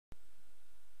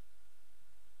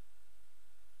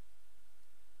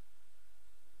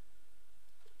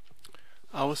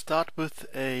will start with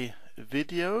a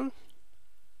video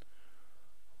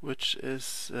which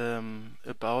is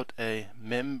about a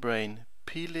membrane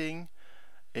peeling,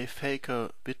 a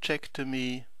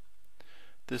phacobichectomy.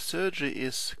 The surgery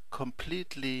is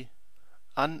completely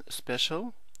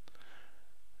unspecial.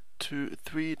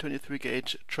 3 23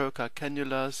 gauge trocar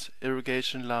cannulas,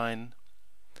 irrigation line.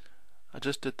 I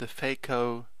just did the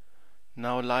phaco,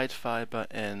 now light fiber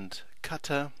and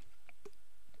cutter.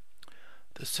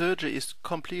 The surgery is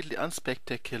completely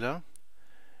unspectacular,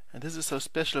 and this is so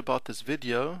special about this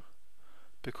video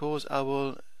because I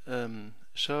will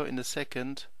show in a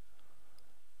second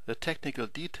the technical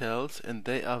details, and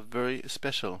they are very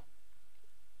special.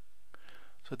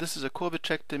 So this is a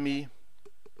cortex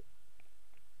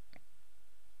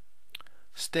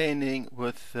staining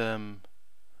with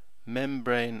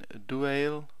membrane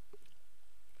duale.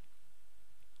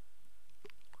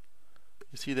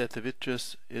 You see that the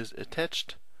vitreous is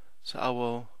attached, so I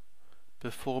will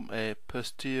perform a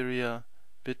posterior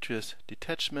vitreous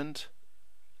detachment.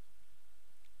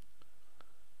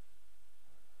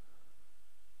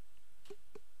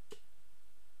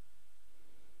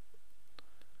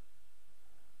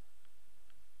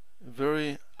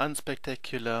 Very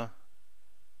unspectacular,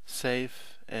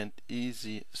 safe and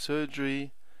easy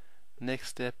surgery. Next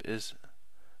step is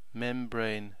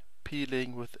membrane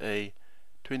peeling with a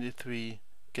 23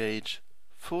 gauge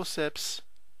forceps.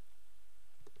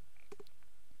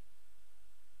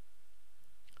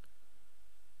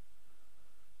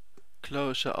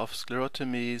 Closure of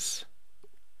sclerotomies.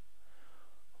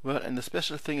 Well, and the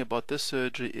special thing about this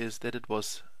surgery is that it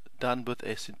was done with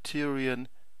a Centurion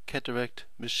cataract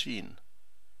machine.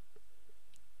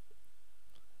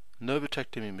 No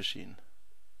vitrectomy machine.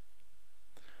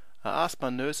 I asked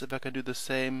my nurse if I can do the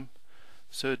same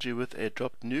surgery with a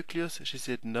dropped nucleus. She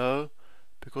said no,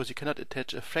 because you cannot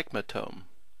attach a phragmatome.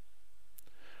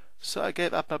 So I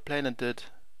gave up my plan and did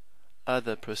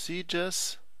other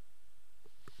procedures.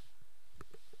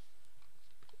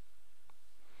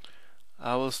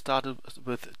 I will start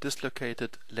with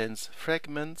dislocated lens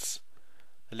fragments.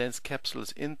 The lens capsule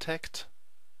is intact.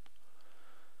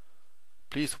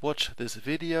 Please watch this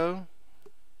video.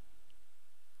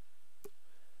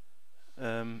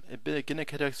 A beginner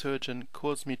cataract surgeon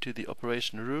calls me to the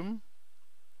operation room,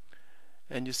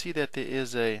 and you see that there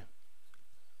is a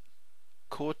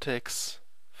cortex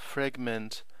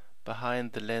fragment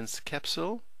behind the lens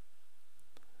capsule.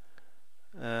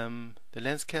 The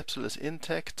lens capsule is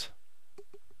intact,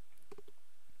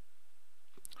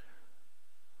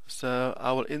 so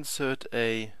I will insert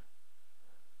a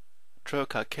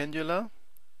trocar cannula,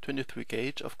 23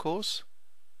 gauge of course.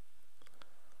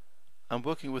 I'm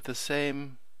working with the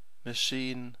same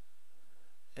machine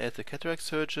as the cataract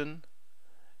surgeon,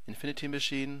 infinity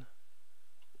machine.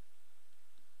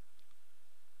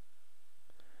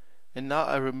 And now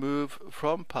I remove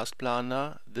from pars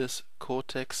plana this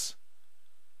cortex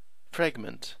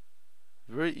fragment.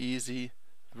 Very easy,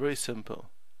 very simple.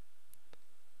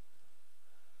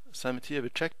 Simultaneous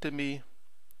vitrectomy.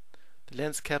 The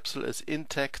lens capsule is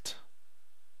intact.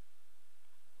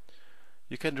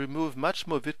 You can remove much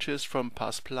more vitreous from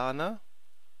pars plana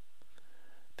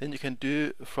than you can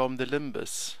do from the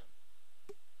limbus.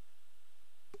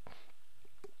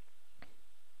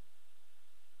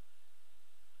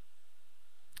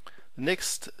 The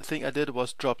next thing I did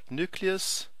was dropped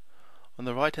nucleus on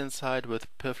the right hand side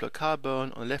with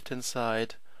perfluorocarbon, on the left hand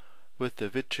side with the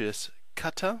vitreous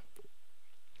cutter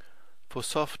for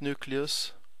soft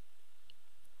nucleus.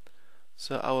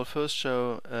 So I will first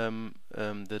show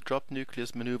the drop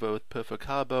nucleus maneuver with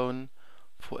perfluorocarbon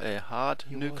for a hard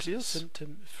nucleus.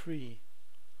 Symptom-free.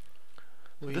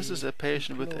 This is a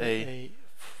patient with a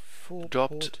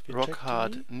dropped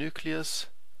rock-hard nucleus.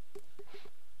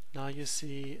 Now you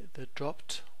see the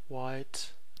dropped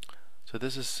white. So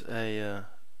this is a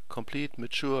complete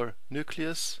mature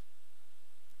nucleus.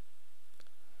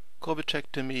 Cortex.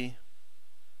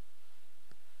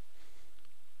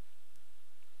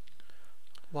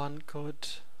 One could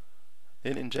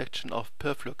then injection of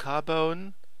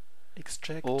perfluorocarbon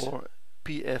extract or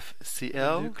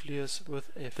PFCl. nucleus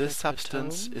with a This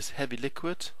substance is heavy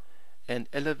liquid and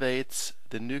elevates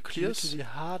the nucleus. Due to the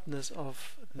hardness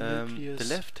of the nucleus,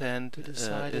 the left hand is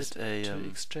a to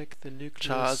extract the nucleus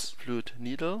Charles fluid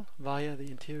needle via the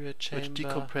interior chamber, which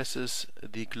decompresses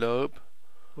the globe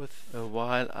with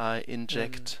while I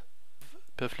inject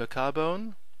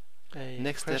perfluorocarbon. a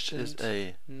Next step is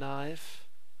a knife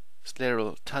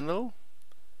scleral tunnel,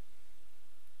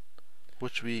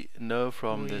 which we know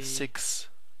from the 6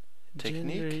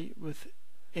 technique. With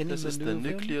any this is the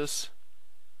nucleus,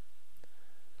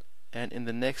 and in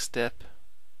the next step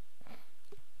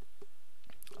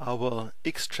I will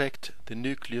extract the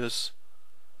nucleus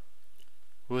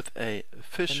with a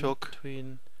fish hook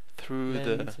between through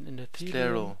lens the and endothelium.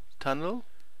 scleral tunnel.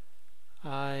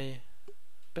 I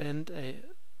bend a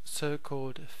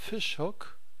so-called fish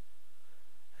hook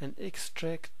and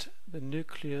extract the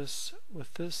nucleus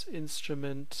with this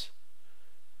instrument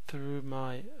through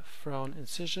my frown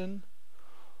incision.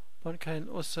 One can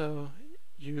also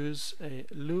use a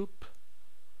loop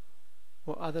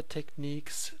or other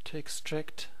techniques to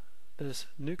extract this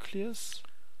nucleus.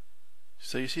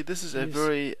 So you see, this is a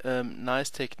very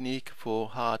nice technique for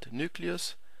hard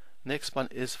nucleus. Next one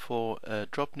is for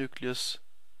drop nucleus,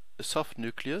 a soft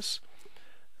nucleus.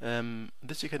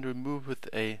 This you can remove with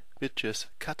a vitreous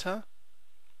cutter,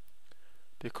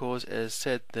 because as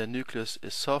said, the nucleus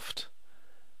is soft,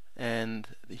 and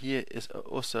here is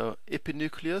also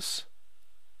epinucleus.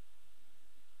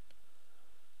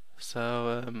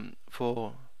 So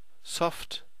for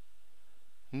soft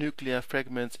nuclear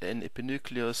fragments and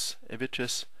epinucleus, a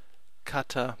vitreous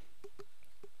cutter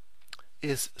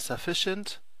is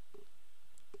sufficient.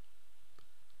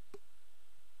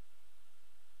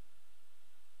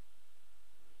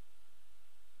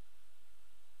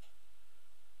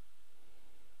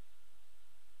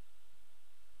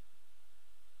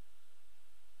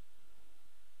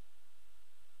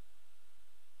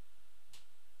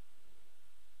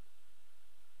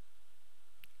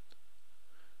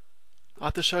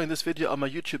 After showing this video on my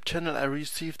YouTube channel, I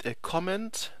received a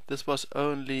comment. This was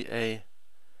only a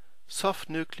soft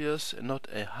nucleus and not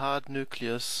a hard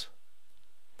nucleus.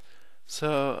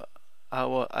 So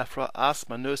I asked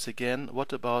my nurse again,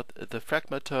 what about the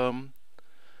fragmatome?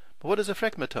 But what is a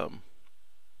fragmatome?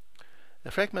 A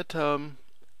fragmatome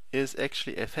is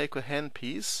actually a phaco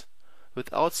handpiece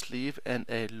without sleeve and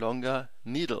a longer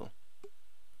needle.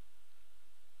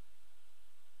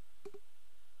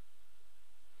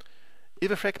 If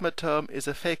a fragmatome is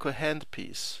a phaco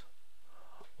handpiece,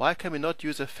 why can we not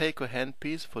use a phaco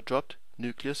handpiece for dropped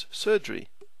nucleus surgery?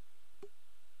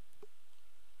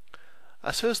 I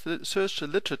searched the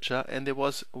literature, and there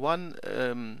was one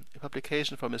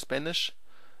publication from a Spanish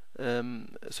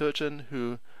surgeon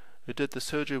who did the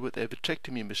surgery with a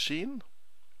vitrectomy machine.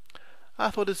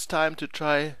 I thought it's time to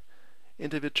try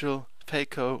individual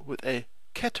phaco with a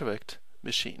cataract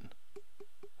machine.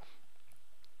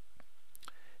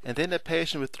 And then a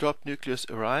patient with dropped nucleus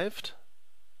arrived.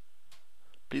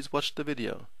 Please watch the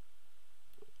video.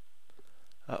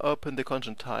 I open the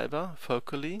conjunctiva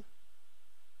focally.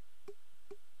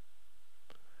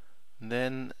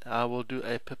 Then I will do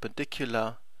a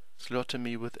perpendicular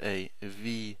sclerotomy with a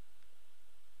V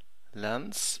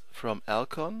lens from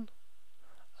Alcon.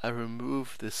 I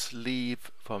remove the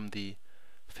sleeve from the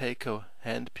phaco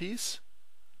handpiece.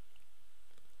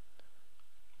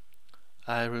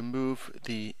 I remove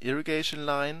the irrigation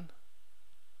line.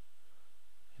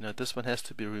 This one has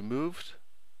to be removed.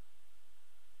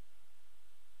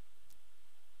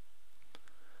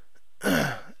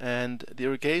 And the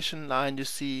irrigation line, you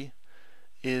see,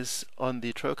 is on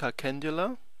the trocar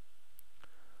cannula.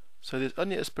 So there's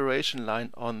only aspiration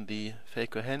line on the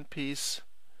phaco handpiece.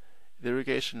 The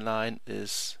irrigation line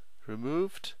is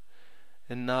removed,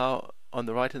 and now on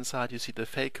the right hand side you see the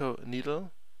phaco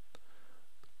needle.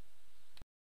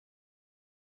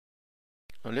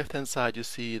 On the left hand side you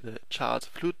see the child's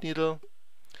flute needle,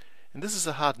 and this is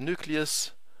a hard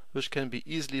nucleus which can be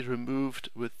easily removed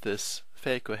with this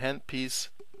phaco handpiece.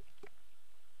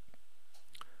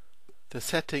 The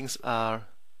settings are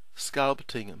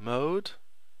sculpting mode.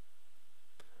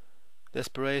 The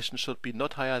aspiration should be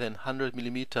not higher than 100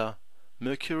 mm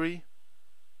mercury.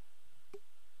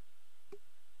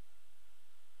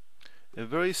 A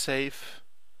very safe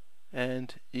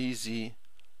and easy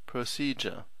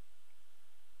procedure.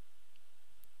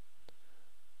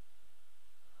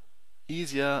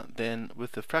 Easier than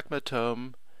with the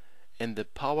fragmatome, and the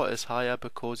power is higher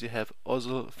because you have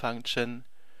oscillation function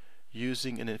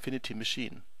using an infinity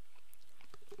machine.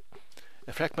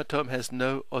 A fragmatome has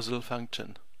no oscillation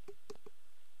function.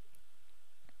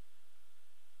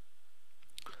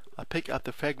 I pick up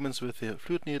the fragments with the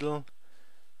flute needle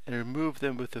and remove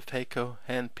them with the phaco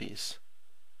handpiece.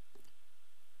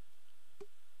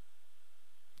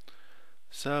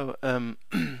 So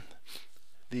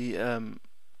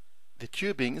the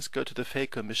tubings go to the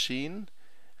phaco machine,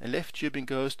 and left tubing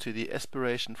goes to the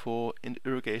aspiration for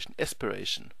irrigation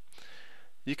aspiration.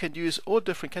 You can use all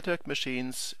different cataract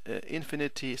machines,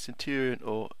 Infinity, Centurion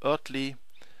or Oertli.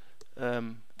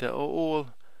 They are all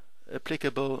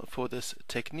applicable for this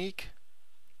technique.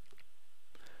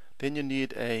 Then you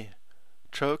need a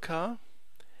trocar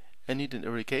and need an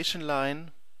irrigation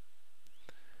line.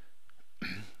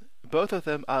 Both of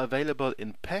them are available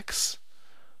in packs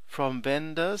from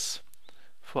vendors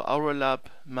for Aurolab,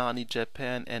 Mani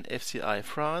Japan and FCI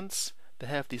France. They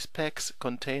have these packs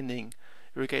containing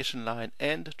irrigation line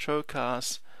and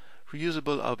trocars.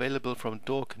 Reusable are available from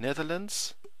Dork,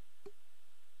 Netherlands.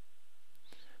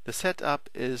 The setup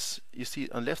is, you see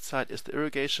on the left side is the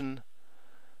irrigation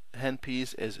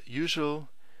handpiece as usual.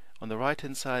 On the right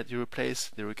hand side you replace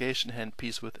the irrigation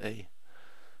handpiece with a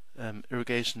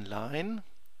irrigation line,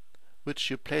 which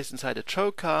you place inside a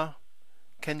trocar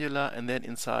cannula and then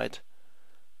inside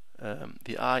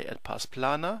the eye at pars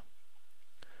plana.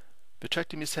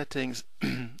 Vitrectomy settings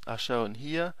are shown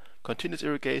here. Continuous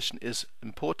irrigation is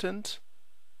important.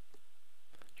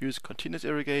 Use continuous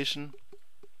irrigation.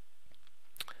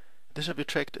 Additional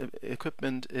vitrect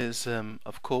equipment is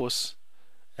of course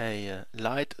a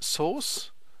light source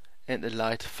and a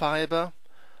light fiber.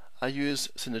 I use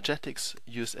Synergetics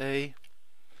USA,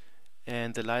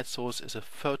 and the light source is a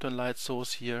photon light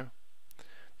source here.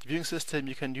 The viewing system,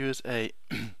 you can use a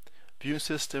viewing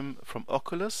system from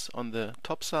Oculus on the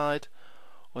top side.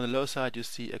 On the lower side you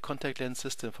see a contact lens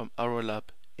system from Aurolab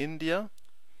India.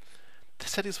 The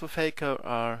settings for phaco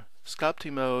are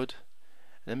sculpting mode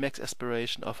and a max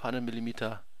aspiration of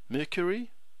 100mm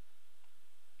mercury.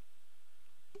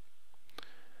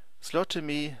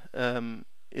 Slotomy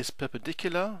is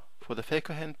perpendicular for the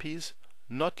phaco handpiece,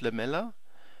 not lamellar,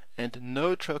 and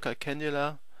no trocar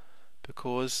cannula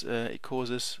because it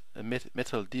causes a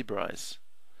metal debris.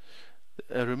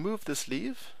 Remove the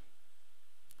sleeve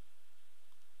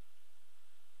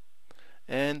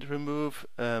and remove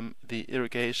the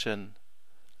irrigation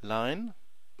line.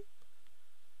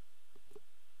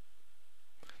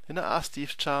 Then I asked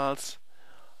Steve Charles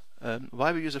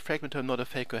why we use a fragmentome, not a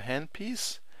phaco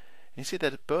handpiece. You see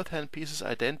that both handpieces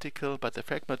are identical, but the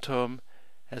fragmentome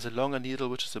has a longer needle,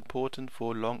 which is important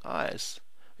for long eyes.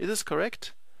 Is this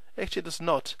correct? Actually it is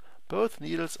not. Both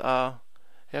needles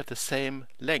have the same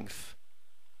length.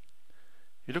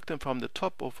 You look them from the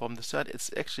top or from the side, it's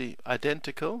actually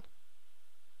identical.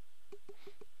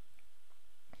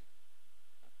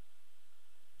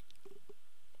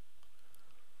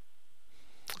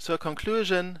 So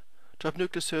conclusion, drop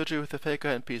nucleus surgery with the phaco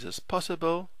handpiece is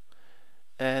possible,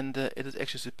 and it is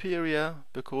actually superior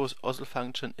because osseous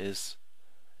function is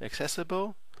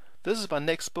accessible. This is my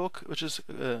next book, which is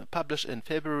published in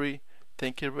February.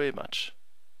 Thank you very much.